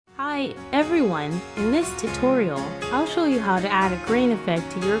Hi everyone, in this tutorial, I'll show you how to add a grain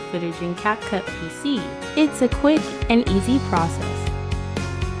effect to your footage in CapCut PC. It's a quick and easy process.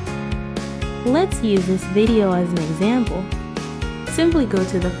 Let's use this video as an example. Simply go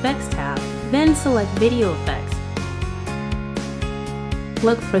to the Effects tab, then select Video Effects.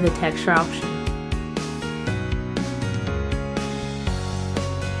 Look for the texture option.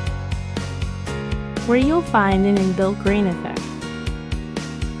 Where you'll find an inbuilt grain effect.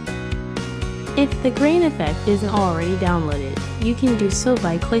 If the grain effect isn't already downloaded, you can do so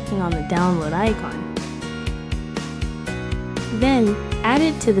by clicking on the download icon. Then, add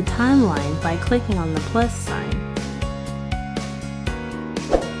it to the timeline by clicking on the plus sign.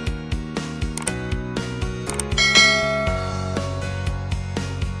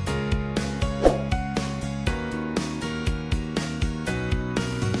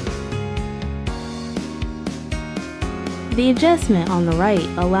 The adjustment on the right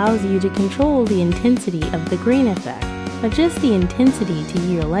allows you to control the intensity of the grain effect. Adjust the intensity to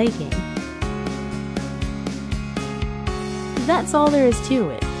your liking. That's all there is to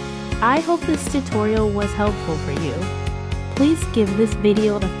it. I hope this tutorial was helpful for you. Please give this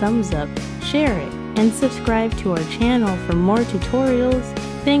video a thumbs up, share it, and subscribe to our channel for more tutorials.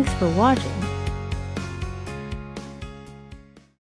 Thanks for watching.